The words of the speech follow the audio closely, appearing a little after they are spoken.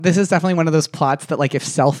This is definitely one of those plots that like if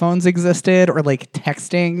cell phones existed or like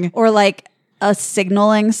texting or like a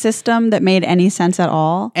signaling system that made any sense at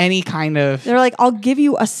all. Any kind of... They're like, I'll give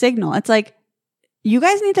you a signal. It's like, you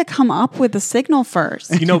guys need to come up with a signal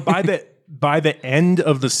first. You know, by the end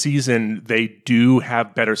of the season, they do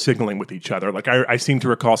have better signaling with each other. Like I seem to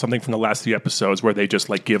recall something from the last few episodes where they just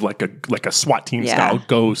like give like a SWAT team style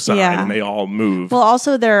go sign and they all move. Well,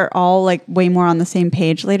 also they're all like way more on the same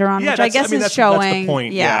page later on, which I guess is showing. That's the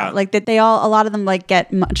point. Yeah, like that a lot of them like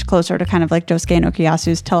get much closer to kind of like Josuke and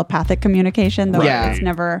Okuyasu's telepathic communication, though it's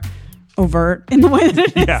never overt in the way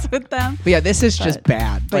that it is with them. But yeah, this is just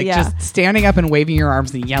bad. Like just standing up and waving your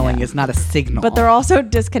arms and yelling is not a signal. But they're also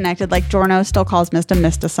disconnected. Like Giorno still calls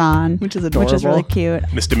Mista-san, which is adorable. Which is really cute.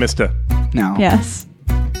 Mista. No. Yes.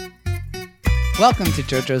 Welcome to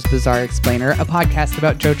JoJo's Bizarre Explainer, a podcast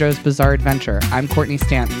about JoJo's Bizarre Adventure. I'm Courtney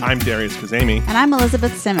Stanton. I'm Darius Kazemi. And I'm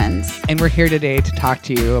Elizabeth Simmons. And we're here today to talk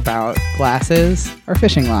to you about glasses or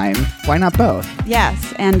fishing line. Why not both?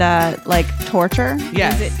 Yes. And like torture.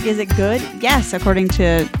 Yes. Is it good? Yes, according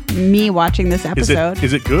to me watching this episode.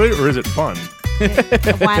 Is it good or is it fun?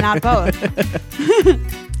 Why not both?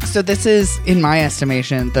 So this is, in my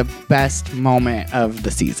estimation, the best moment of the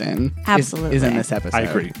season. Absolutely. Is in this episode. I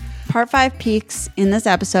agree. Part 5 peaks in this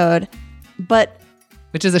episode, but...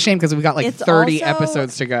 Which is a shame because we got like 30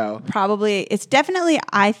 episodes to go. Probably. It's definitely,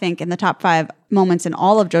 I think, in the top 5 moments in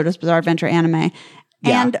all of JoJo's Bizarre Adventure anime.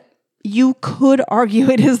 Yeah. And you could argue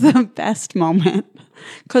it is the best moment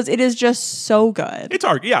because it is just so good. It's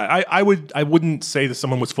I wouldn't say that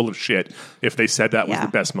someone was full of shit if they said that was the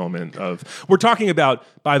best moment of... We're talking about,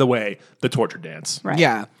 by the way, the torture dance. Right.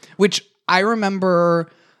 Yeah. Which I remember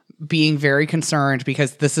being very concerned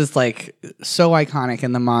because this is like so iconic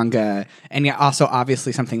in the manga and yet also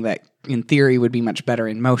obviously something that in theory would be much better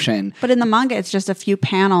in motion. But in the manga, it's just a few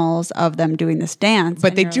panels of them doing this dance.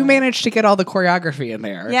 But they do manage to get all the choreography in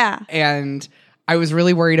there. Yeah. And I was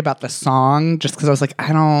really worried about the song just because I was like,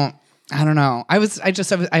 I don't know.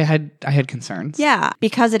 I had concerns. Yeah.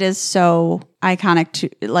 Because it is so iconic to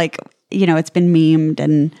like, you know, it's been memed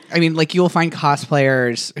and... I mean, like, you'll find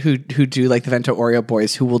cosplayers who do, like, the Vento Oreo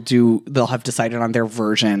boys who they'll have decided on their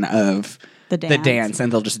version of the dance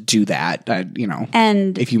and they'll just do that, you know,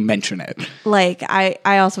 and if you mention it. Like,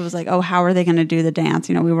 I also was like, oh, how are they going to do the dance?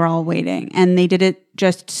 You know, we were all waiting. And they did it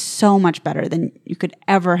just so much better than you could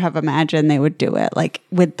ever have imagined they would do it. Like,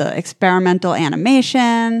 with the experimental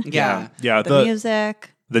animation. Yeah. The music.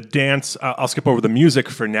 The dance, I'll skip over the music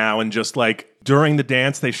for now and just like during the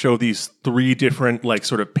dance, they show these 3 different like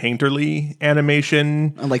sort of painterly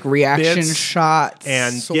animation, like reaction bits. Shots,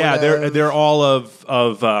 and they're all of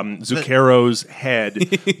Zucchero's head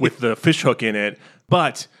with the fishhook in it,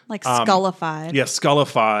 but like skullified. Yeah,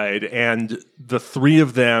 skullified, and the 3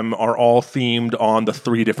 of them are all themed on the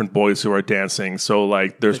 3 different boys who are dancing. So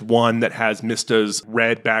like, there's one that has Mista's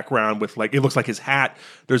red background with like it looks like his hat.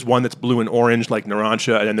 There's one that's blue and orange like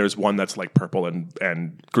Narancia, and then there's one that's like purple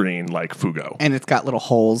and green like Fugo. And it's got little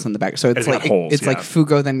holes in the back, so it's like like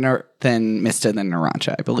Fugo then Mista then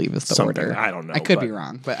Narancia, I believe is the order. I don't know. I could be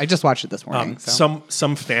wrong, but I just watched it this morning.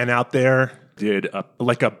 Some fan out there did a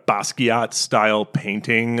Basquiat style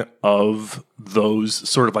painting of those,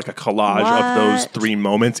 sort of like a collage of those 3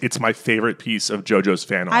 moments. It's my favorite piece of JoJo's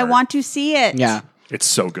fan art. I want to see it. Yeah. It's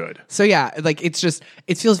so good. So yeah, like it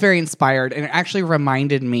feels very inspired, and it actually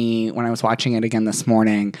reminded me when I was watching it again this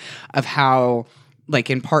morning of how like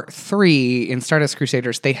in part 3 in Stardust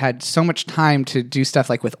Crusaders, they had so much time to do stuff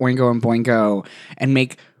like with Oingo and Boingo and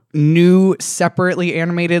make new separately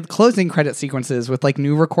animated closing credit sequences with like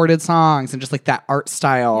new recorded songs and just like that art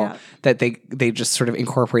style that they just sort of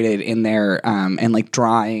incorporated in there and like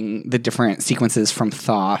drawing the different sequences from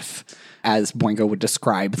Thoth as Boingo would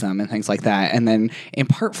describe them and things like that. And then in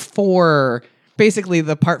part 4, basically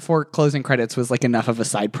the part 4 closing credits was like enough of a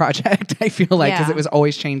side project, I feel like, because it was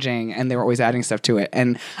always changing and they were always adding stuff to it.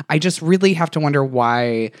 And I just really have to wonder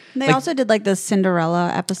why. They also did like the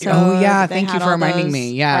Cinderella episode. Oh yeah, thank you for reminding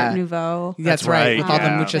me. Yeah. Art Nouveau. That's right. With all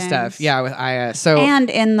the Mucha stuff. Yeah, with Aya. So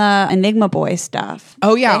and in the Enigma Boy stuff.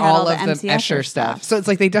 Oh yeah, all of the Escher stuff. So it's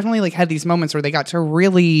like they definitely like had these moments where they got to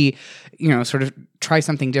really, you know, sort of try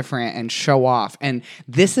something different and show off. And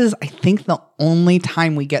this is, I think, the only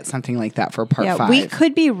time we get something like that for part 5. We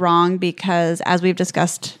could be wrong because, as we've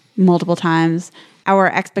discussed multiple times, our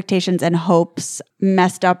expectations and hopes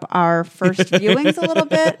messed up our first viewings a little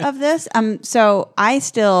bit of this. So I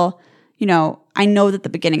still, you know, I know that the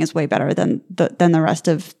beginning is way better than the rest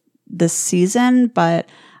of the season, but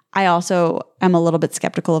I also am a little bit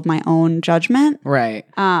skeptical of my own judgment. Right.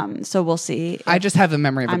 So we'll see. I just have a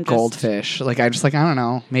memory of a I'm just- goldfish. Like I don't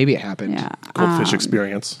know. Maybe it happened. Yeah. Goldfish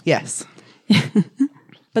experience. Yes.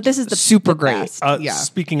 But this is the Super the great. best. Yeah.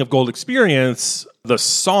 Speaking of Gold Experience, the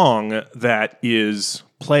song that is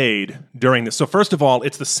played during this. So first of all,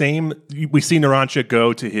 it's the same. We see Narancia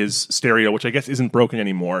go to his stereo, which I guess isn't broken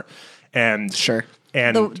anymore, and Sure.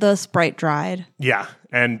 and The Sprite dried. yeah,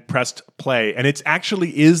 and pressed play, and it's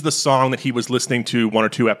actually is the song that he was listening to 1 or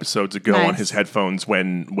 2 episodes ago Nice. on his headphones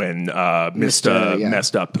when Mista yeah.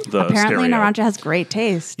 messed up the Apparently, stereo. Narancia has great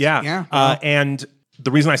taste. Yeah. Yeah. And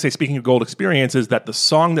the reason I say speaking of Gold Experience is that the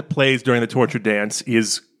song that plays during the torture dance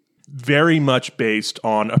is very much based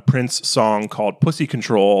on a Prince song called Pussy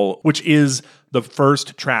Control, which is the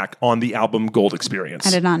first track on the album Gold Experience. I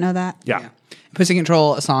did not know that. Yeah. Pussy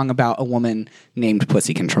Control, a song about a woman named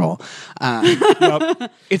Pussy Control. It's not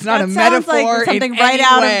That a sounds metaphor. like something in right any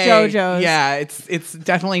out of way. JoJo's. Yeah, it's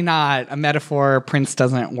definitely not a metaphor. Prince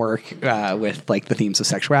doesn't work with like the themes of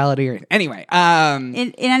sexuality. Or anyway,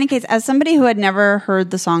 In any case, as somebody who had never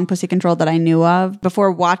heard the song Pussy Control that I knew of, before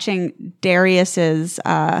watching Darius's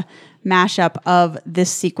mashup of this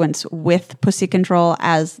sequence with Pussy Control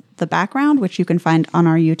as the background, which you can find on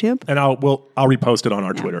our YouTube, And I'll repost it on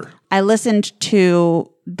our Twitter. I listened to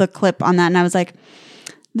the clip on that and I was like,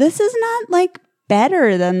 this is not like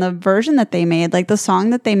better than the version that they made. Like the song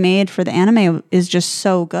that they made for the anime is just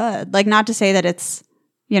so good. Like not to say that it's,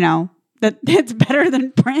 that it's better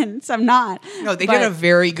than Prince. I'm not. no, they But did a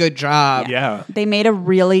very good job. Yeah. They made a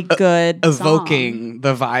really good Evoking song.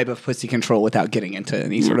 the vibe of Pussy Control without getting into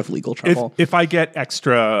any sort of legal If, trouble. if I get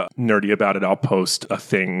extra nerdy about it, I'll post a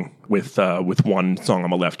thing with one song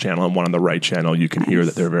on the left channel and one on the right channel. You can hear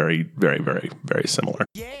that they're very, very, very, very similar.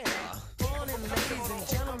 Morning, ladies and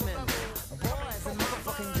gentlemen, boys and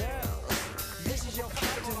motherfucking girls. This is your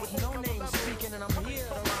captain with no name speaking, and I'm here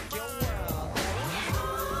to rock your world.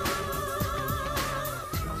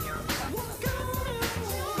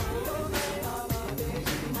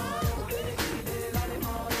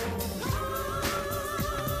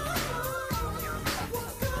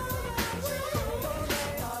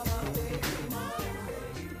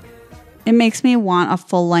 It makes me want a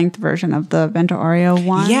full length version of the Vento Oreo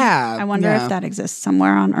one. Yeah, I wonder yeah. if that exists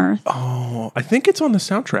somewhere on Earth. Oh, I think it's on the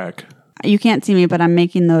soundtrack. You can't see me, but I'm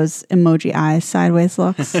making those emoji eyes sideways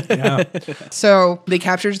looks. So they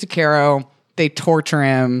capture Zucchero. They torture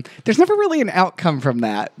him. There's never really an outcome from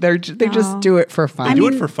that. They just do it for fun. I Do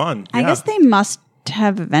mean, it for fun. I Yeah. guess they must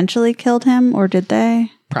have eventually killed him, or did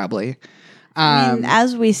they? Probably. I mean,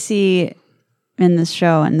 as we see in this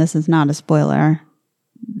show, and this is not a spoiler,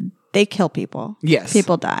 they kill people. Yes.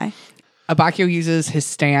 People die. Abakio uses his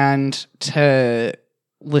stand to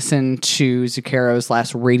listen to Zucchero's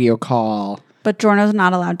last radio call. But Jorno's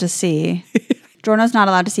not allowed to see. Jorno's not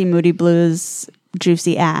allowed to see Moody Blue's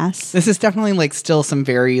juicy ass. This is definitely like still some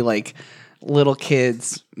very like little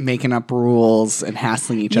kids making up rules and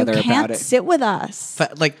hassling each You other can't about it. sit with us.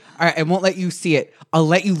 But like, all right, I won't let you see it. I'll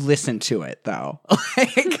let you listen to it though.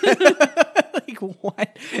 Like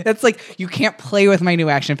what? That's like you can't play with my new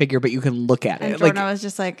action figure, but you can look at And it. Jorno Like, was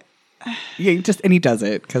just like, yeah, and he does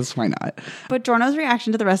it because why not? but Jorno's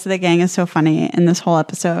reaction to the rest of the gang is so funny in this whole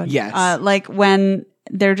episode. Yes. Like when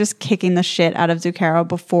they're just kicking the shit out of Zucchero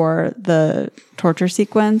before the torture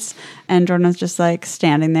sequence. And Jorno's just like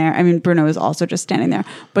standing there. I mean, Bruno is also just standing there.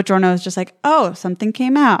 But Jorno is just like, oh, something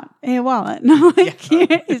came out. Hey, wallet. No, like,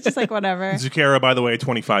 he's just like, whatever. Zucchero, by the way,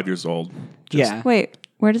 25 years old. Yeah. Wait,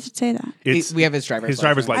 where does it say that? We have his driver's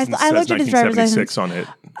driver's license. license I says looked at his driver's 1976 on it.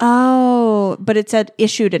 Oh, but it said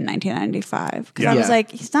issued in 1995. Because I Yeah. was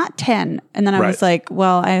like, he's not 10. And then I was Right. like,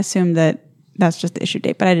 well, I assumed that that's just the issue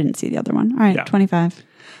date, but I didn't see the other one. All right, Yeah. 25.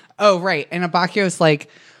 Oh, right. And Abakio's like,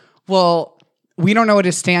 well, we don't know what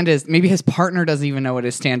his stand is. Maybe his partner doesn't even know what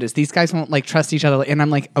his stand is. These guys won't like trust each other. And I'm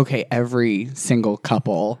like, okay, every single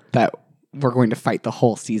couple that we're going to fight the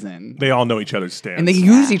whole season. They all know each other's stands. And they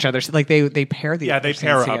use each other. So like they pair the yeah, other they stands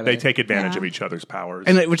pair up. together. They take advantage Yeah. of each other's powers.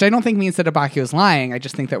 And which I don't think means that Abakio's lying. I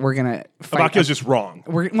just think that we're gonna fight. Abakio's just wrong.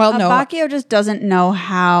 Well, no. Bakio just doesn't know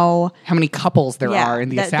how How many couples there are in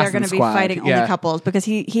the that assassin they're going to be squad? fighting Yeah. only couples because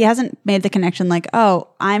he hasn't made the connection like, oh,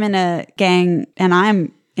 I'm in a gang and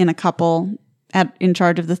I'm in a couple in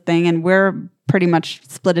charge of this thing and we're pretty much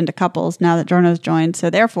split into couples now that Jorno's joined. So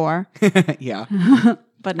therefore, Yeah.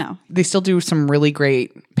 But no. they still do some really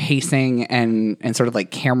great pacing and sort of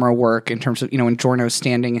like camera work in terms of, when Giorno's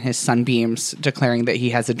standing in his sunbeams declaring that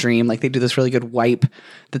he has a dream, like they do this really good wipe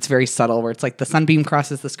that's very subtle where it's like the sunbeam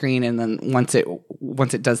crosses the screen and then once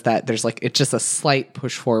it does that, there's like, it's just a slight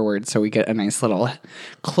push forward. So we get a nice little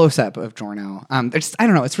close up of Giorno. I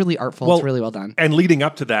don't know. It's really artful. It's really well done. And leading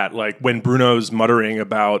up to that, like when Bruno's muttering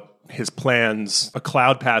about his plans, a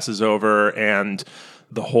cloud passes over and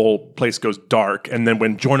the whole place goes dark, and then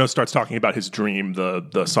when Giorno starts talking about his dream,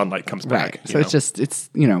 the sunlight comes back. Right. So it's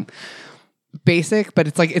basic, but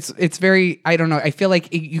it's like it's very, I don't know. I feel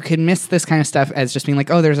like you can miss this kind of stuff as just being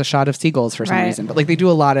like, oh, there's a shot of seagulls for some Right. reason. But like they do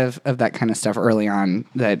a lot of that kind of stuff early on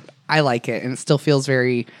that I like it, and it still feels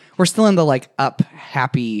we're still in the like up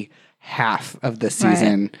happy half of the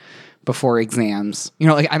season. Before exams,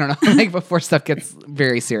 like, I don't know, like before stuff gets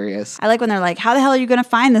very serious. I like when they're like, how the hell are you going to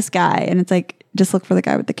find this guy? And it's like, just look for the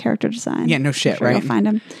guy with the character design. Yeah, no shit, Sure, right? you'll find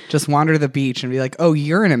him. Just wander the beach and be like, oh,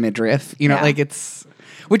 you're in a midriff. Yeah. Like it's,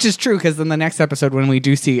 which is true because in the next episode when we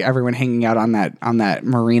do see everyone hanging out on that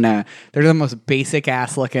marina, they're the most basic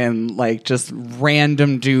ass looking, like just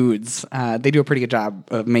random dudes. They do a pretty good job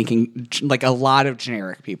of making like a lot of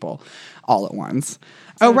generic people all at once.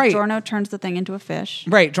 So right. Giorno turns the thing into a fish.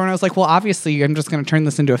 Right. Giorno's like, well, obviously, I'm just going to turn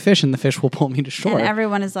this into a fish and the fish will pull me to shore. And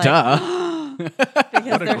everyone is like, duh.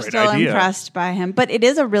 because they're great still idea. impressed by him. But it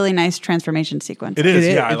is a really nice transformation sequence. It is,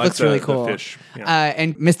 It yeah. I like looks really cool. the fish. Yeah.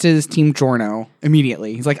 And Mista's team Giorno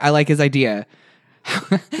immediately. He's like, I like his idea.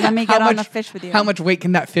 Let me get on the fish with you. How much weight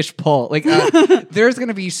can that fish pull? Like, there's going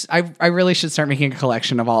to be. I really should start making a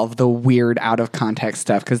collection of all of the weird out of context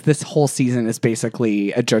stuff because this whole season is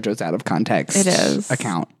basically a JoJo's out of context. It is.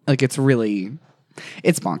 account. Like, it's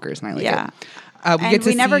bonkers, and I like Yeah. it.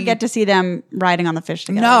 We never get to see them riding on the fish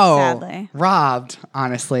together, No, sadly. robbed,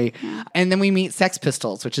 honestly. And then we meet Sex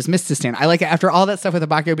Pistols, which is Mista's stand. I like it after all that stuff with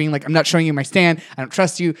Abakio being like, I'm not showing you my stand. I don't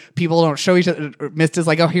trust you. People don't show each other. Mista's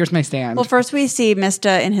like, oh, here's my stand. Well, first we see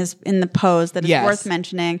Mista in the pose that is Yes. worth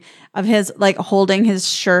mentioning of his like holding his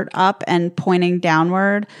shirt up and pointing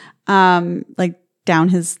downward, like down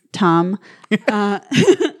his tum.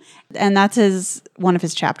 And that's one of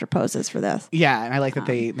his chapter poses for this. Yeah, and I like that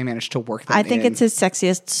they managed to work that I think in. it's his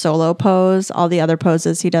sexiest solo pose. All the other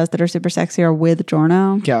poses he does that are super sexy are with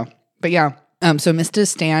Giorno. Yeah. But yeah. So Mista's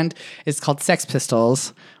stand is called Sex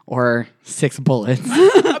Pistols or 6 Bullets.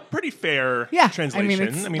 A pretty fair Yeah. translation. I mean,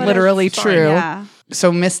 it's but literally it's fine. true. Yeah.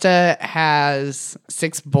 So Mista has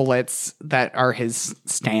 6 bullets that are his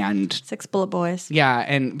stand. 6 bullet boys.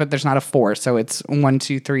 Yeah, but there's not a 4, so it's 1,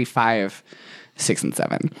 2, 3, 5, 6, and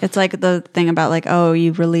 7. It's like the thing about like, oh,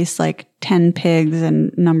 you release like 10 pigs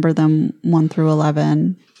and number them 1 through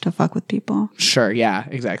 11 to fuck with people. Sure, yeah,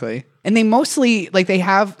 exactly. And they mostly, like, they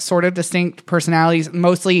have sort of distinct personalities.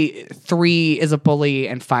 Mostly 3 is a bully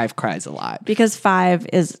and 5 cries a lot. Because 5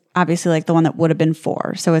 is obviously like the one that would have been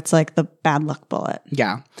 4. So it's like the bad luck bullet.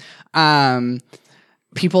 Yeah.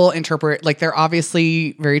 People interpret, like, they're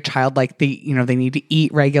obviously very childlike. They need to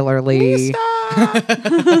eat regularly.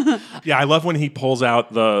 Yeah, I love when he pulls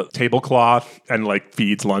out the tablecloth and like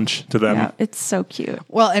feeds lunch to them. Yeah, it's so cute.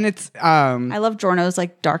 Well, and it's, I love Giorno's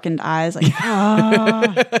like darkened eyes. Like,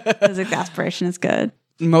 his exasperation is good.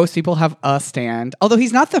 most people have a stand. Although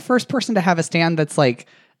he's not the first person to have a stand that's like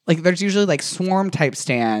there's usually like swarm type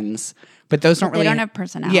stands, but those don't They really don't have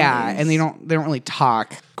personalities. Yeah, and they don't really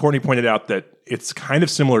talk. Courtney pointed out that it's kind of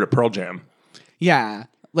similar to Pearl Jam. Yeah.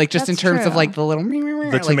 Like just in That's terms of true. like the little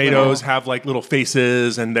The tomatoes have like little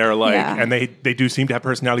faces, and they're like, Yeah. and they do seem to have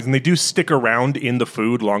personalities, and they do stick around in the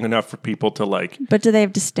food long enough for people to like. But do they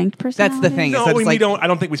have distinct That's personalities? the thing. is No, that it's we like, don't. I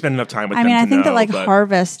don't think we spend enough time with I them. mean, I to think that know, like but-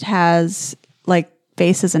 Harvest has like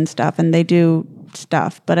faces and stuff, and they do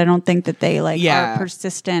stuff, but I don't think that they like Yeah. are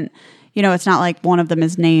persistent. You know, it's not like one of them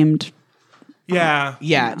is named. Yeah,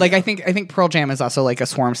 Yeah, like I think Pearl Jam is also like a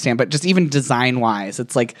swarm stand, but just even design wise,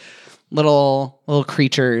 it's like little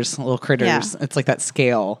creatures, little critters. Yeah. It's like that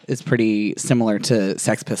scale is pretty similar to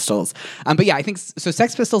Sex Pistols. But yeah, I think so.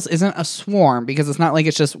 Sex Pistols isn't a swarm because it's not like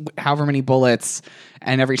it's just however many bullets,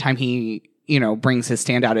 and every time he brings his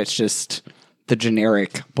stand out, it's just the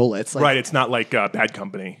generic bullets. Like, right. It's not like Bad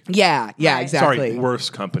Company. Yeah, Right. exactly. Sorry, Worse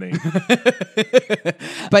Company.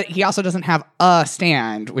 But he also doesn't have a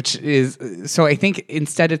stand, which is so I think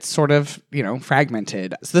instead it's sort of,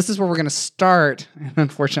 fragmented. So this is where we're going to start, and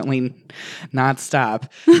unfortunately not stop,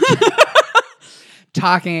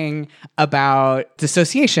 talking about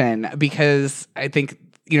dissociation, because I think,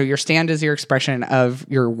 your stand is your expression of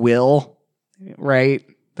your will, right?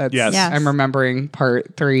 That's, Yes. Yes. I'm remembering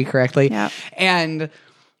part 3 correctly. Yeah. And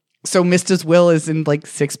so Mista's will is in like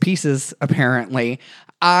 6 pieces, apparently.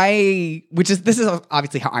 This is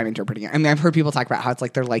obviously how I'm interpreting it. I mean, I've heard people talk about how it's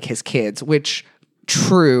like they're like his kids, which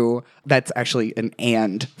true. That's actually an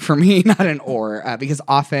and for me, not an or, because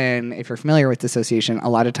often, if you're familiar with dissociation, a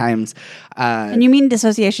lot of times, And you mean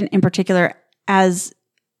dissociation in particular as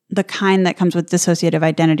the kind that comes with dissociative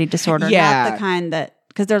identity disorder, Yeah. not the kind that,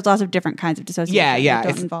 because there's lots of different kinds of dissociation Yeah. that don't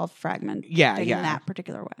It's- involve fragment Yeah, in yeah. that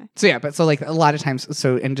particular way. so like a lot of times,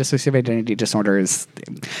 so in dissociative identity disorders,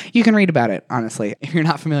 you can read about it, honestly, if you're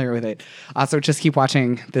not familiar with it. So just keep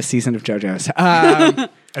watching this season of JoJo's.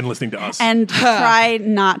 And listening to us. And try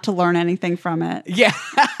not to learn anything from it. Yeah.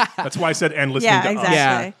 That's why I said and listening Yeah, to exactly.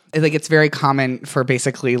 us. Yeah. Like it's very common for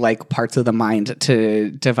basically like parts of the mind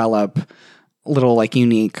to develop little like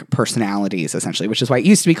unique personalities essentially, which is why it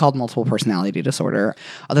used to be called multiple personality disorder.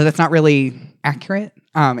 Although that's not really accurate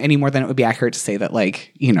any more than it would be accurate to say that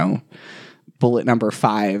like, you know, bullet number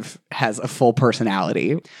 5 has a full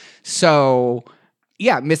personality. So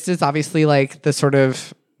yeah, Mist is obviously like the sort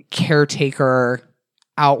of caretaker,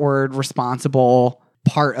 outward, responsible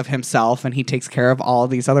part of himself, and he takes care of all of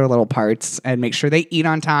these other little parts and makes sure they eat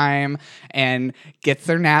on time and gets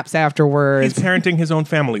their naps afterwards. He's parenting his own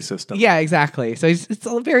family system. Yeah, exactly. So he's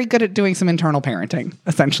very good at doing some internal parenting,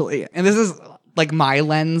 essentially. And this is like my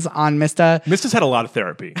lens on Mista. Mista's had a lot of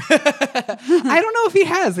therapy. I don't know if he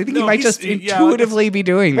has. I think he might just intuitively be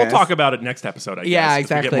doing We'll this. talk about it next episode, I guess. Yeah, 'cause we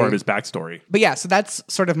exactly. get more of his backstory. But yeah, so that's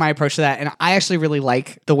sort of my approach to that. And I actually really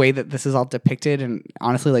like the way that this is all depicted. And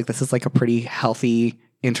honestly, like this is like a pretty healthy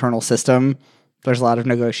internal system. There's a lot of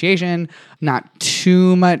negotiation, not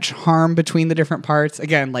too much harm between the different parts.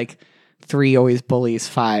 Again, like 3 always bullies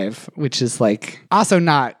 5, which is like also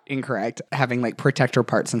not incorrect, having like protector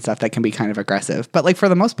parts and stuff that can be kind of aggressive. But like for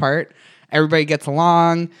the most part, everybody gets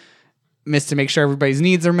along. Miss to make sure everybody's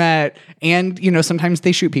needs are met, and you know sometimes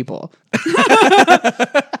they shoot people.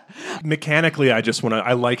 Mechanically,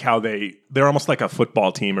 I like how they're almost like a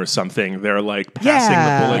football team or something. They're like passing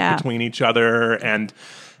the bullet Yeah. between each other and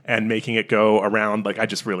making it go around. Like I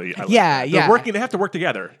like Yeah, that. yeah. They're working. They have to work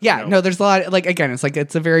together. Yeah, you know? no, there's a lot. Like again,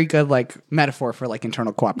 it's a very good like metaphor for like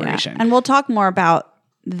internal Yeah. cooperation. And we'll talk more about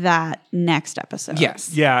that next episode.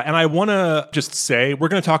 Yes, Yeah, and I want to just say we're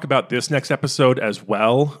going to talk about this next episode as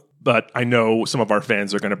well, but I know some of our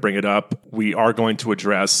fans are going to bring it up. We are going to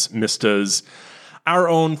address our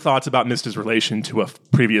own thoughts about Mista's relation to a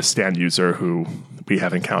previous stand user who we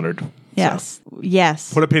have encountered. Yes.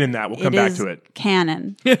 Yes. Put a pin in that. We'll come back is to it.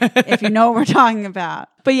 Canon, if you know what we're talking about.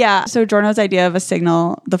 But yeah, so Giorno's idea of a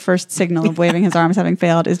signal, the first signal of waving his arms having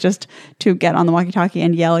failed, is just to get on the walkie-talkie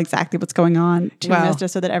and yell exactly what's going on to Wow. Mista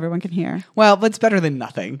so that everyone can hear. well, but it's better than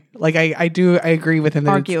nothing. Like I agree with him.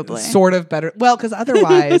 That it's Arguably. sort of better. Well, because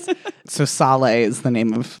otherwise, so Saleh is the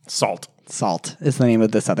name of Salt is the name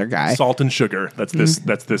of this other guy. and sugar. That's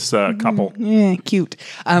this couple. Yeah, cute.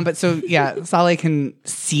 But so yeah, Saleh can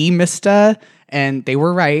see Mista, and they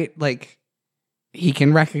were right. Like he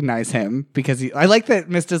can recognize him because I like that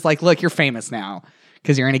Mista's like, look, you're famous now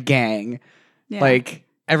because you're in a gang. Yeah. Like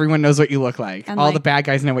everyone knows what you look like. And, All like, the bad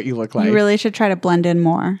guys know what you look like. You really should try to blend in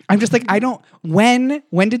more. I'm just like, I don't. When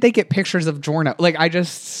did they get pictures of Giorno? Like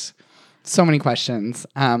so many questions.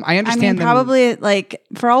 I I understand. mean, them- probably, like,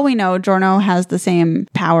 for all we know, Giorno has the same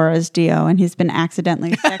power as Dio, and he's been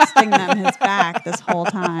accidentally sexting them his back this whole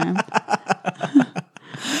time.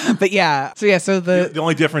 but yeah. So the The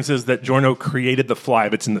only difference is that Giorno created the fly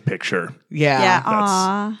that's in the picture. Yeah, yeah.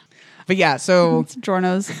 aw. But yeah. So It's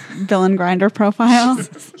Giorno's villain grinder profile.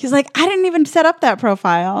 He's like, I didn't even set up that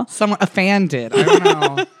profile. a fan did. I don't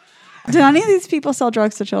know. Do any of these people sell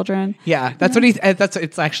drugs to children? Yeah, that's what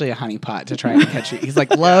it's actually a honeypot to try and catch you. He's like,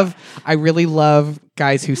 I really love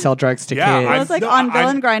guys who sell drugs to kids. Well, it's like on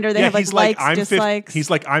Villain Grinder, they have, like, he's likes, I'm dislikes. He's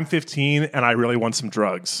like, I'm 15 and I really want some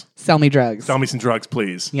drugs. Sell me drugs. Sell me some drugs,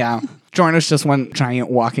 please. Yeah. Giorno's just one giant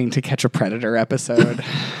walking to catch a predator episode.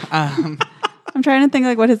 I'm trying to think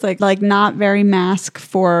like what his like not very mask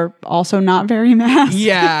for also not very mask.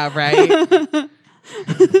 Yeah, right.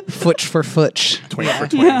 Futch for futch. Twink for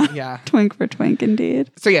twink. Yeah. Twink for twink, indeed.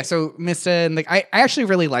 So Mista and I actually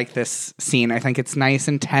really like this scene. I think it's nice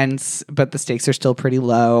and tense, but the stakes are still pretty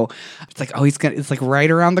low. It's like, it's like right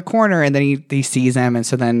around the corner, and then he sees him, and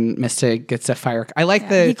so then Mista gets a fire. I like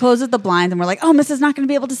He closes the blinds, and we're like, oh, Mista's not going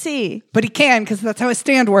to be able to see. but he can because that's how his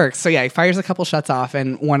stand works. So yeah, he fires a couple shots off,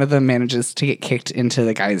 and one of them manages to get kicked into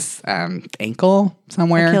the guy's ankle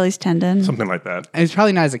somewhere. Achilles tendon. Something like that. And it's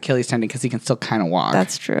probably not his Achilles tendon because he can still kind of walk.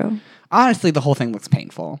 That's true. Honestly, the whole thing looks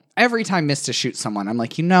painful. Every time Mista shoots someone, I'm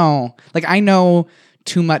like, I know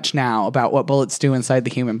too much now about what bullets do inside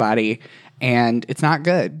the human body, and it's not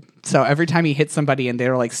good. So every time he hits somebody and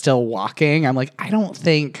they're like still walking, I'm like, I don't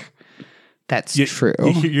think That's You- true.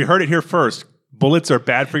 You heard it here first. Bullets are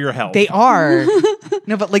bad for your health. They are.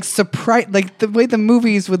 No, but like surprise, like the way the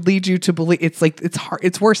movies would lead you to believe, it's like it's hard.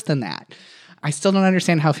 It's worse than that. I still don't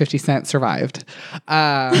understand how 50 Cent survived.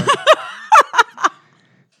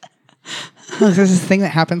 There's this thing that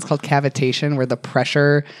happens called cavitation, where the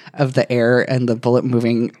pressure of the air and the bullet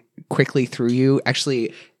moving quickly through you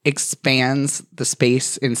actually expands the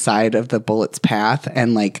space inside of the bullet's path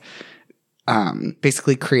and like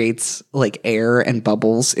basically creates like air and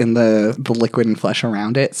bubbles in the liquid and flesh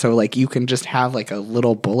around it. So like you can just have like a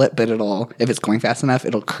little bullet, but if it's going fast enough,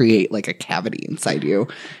 it'll create like a cavity inside you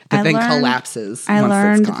that then collapses. I once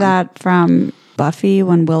learned it's gone. that from Buffy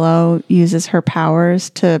when Willow uses her powers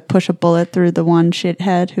to push a bullet through the one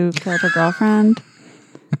shithead who killed her girlfriend.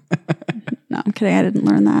 No, I'm kidding. I didn't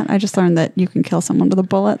learn that. I just learned that you can kill someone with a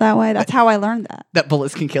bullet that way. That's how I learned that. That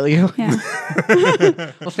bullets can kill you. Yeah.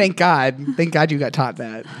 Well, thank God. Thank God you got taught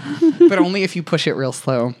that. But only if you push it real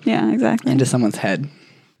slow Yeah, exactly. into someone's head.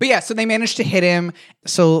 But yeah, so they managed to hit him.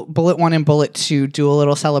 So Bullet 1 and Bullet 2 do a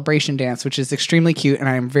little celebration dance, which is extremely cute. And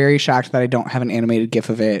I am very shocked that I don't have an animated GIF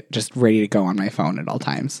of it just ready to go on my phone at all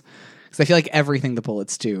times. Because I feel like everything the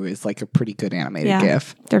Bullets do is like a pretty good animated Yeah,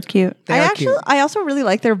 GIF. they're cute. They are cute. I also really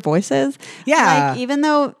like their voices. Yeah. Like, even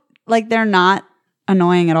though like they're not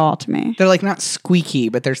annoying at all to me. They're like not squeaky,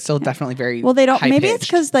 but they're still definitely very Well, they don't. Maybe it's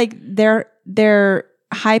high-pitched. because like they're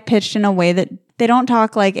high pitched in a way that they don't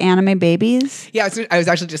talk like anime babies. Yeah, I was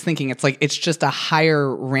actually just thinking it's just a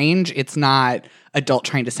higher range. It's not adult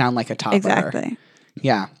trying to sound like a toddler. Exactly.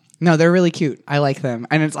 Yeah. No, they're really cute. I like them.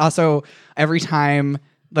 And it's also every time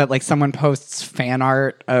that like someone posts fan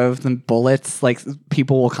art of the Bullets, like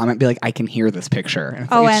people will comment, be like, I can hear this picture. And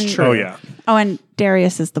it's, Oh, like, it's and- true. Oh yeah. Oh, and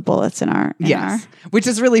Darius is the Bullets in our. Yes. Which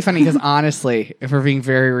is really funny because honestly, if we're being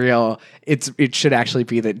very real, it should actually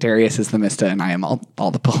be that Darius is the Mista and I am all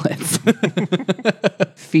the Bullets.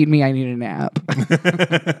 Feed me, I need a nap.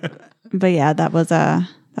 But yeah, that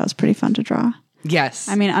was pretty fun to draw. Yes.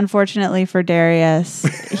 I mean, unfortunately for Darius,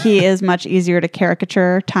 he is much easier to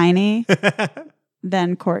caricature tiny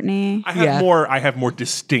than Courtney. I have more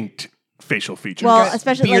distinct facial features. Well, got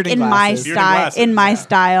especially beard like and in my glasses. Beard and style. glasses, In my yeah.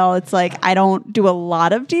 style, it's like I don't do a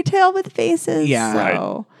lot of detail with faces. Yeah.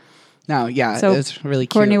 So, no, yeah, so it's really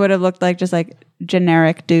cute. Courtney would have looked like just like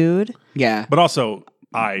generic dude yeah. but also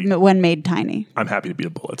when made tiny. I'm happy to be the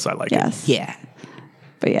Bullets. I like Yes. Yeah.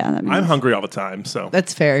 But yeah, that it. I'm means hungry all the time, so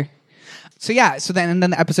That's fair. So yeah, then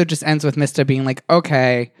the episode just ends with Mista being like,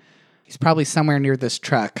 okay, he's probably somewhere near this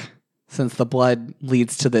truck since the blood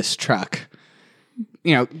leads to this truck.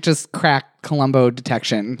 You know, just crack Columbo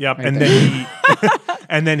detection. yep. right And there.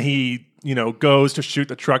 then he goes to shoot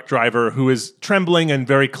the truck driver who is trembling and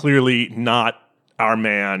very clearly not our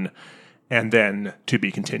man. And then to be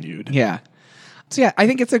continued. Yeah. So yeah, I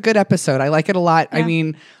think it's a good episode. I like it a lot. I Yeah.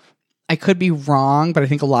 mean, I could be wrong, but I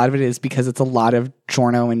think a lot of it is because it's a lot of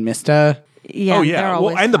Giorno and Mista. yeah. Oh they're yeah, well,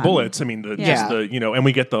 always and the fun. Bullets. I mean, Yeah. just the and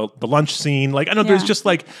we get the lunch scene. Like I know there's Yeah. just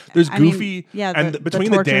like there's I mean, goofy yeah, and the between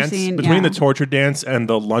the torture dance scene, between yeah. the torture dance and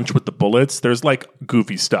the lunch with the Bullets, there's like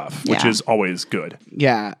goofy stuff, which Yeah. is always good.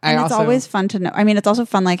 Yeah. And it's always fun to know. I mean, it's also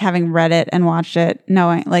fun like having read it and watched it,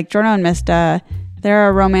 knowing like Giorno and Mista, they're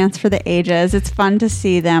a romance for the ages. It's fun to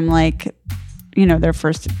see them like, their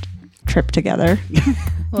first trip together.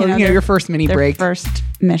 well, their- your first mini their break. first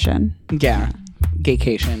mission. Yeah.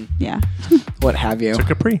 Gaycation, Yeah. what have you. So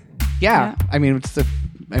Capri. Yeah. I mean,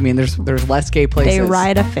 there's less gay places. They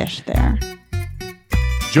ride a fish there.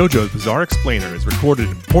 JoJo's Bizarre Explainer is recorded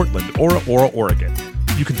in Portland, Ora, Oregon.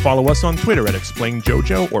 You can follow us on Twitter at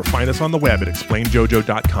ExplainJoJo or find us on the web at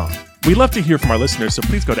explainjojo.com. We love to hear from our listeners, so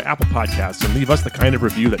please go to Apple Podcasts and leave us the kind of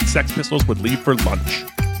review that Sex Pistols would leave for lunch.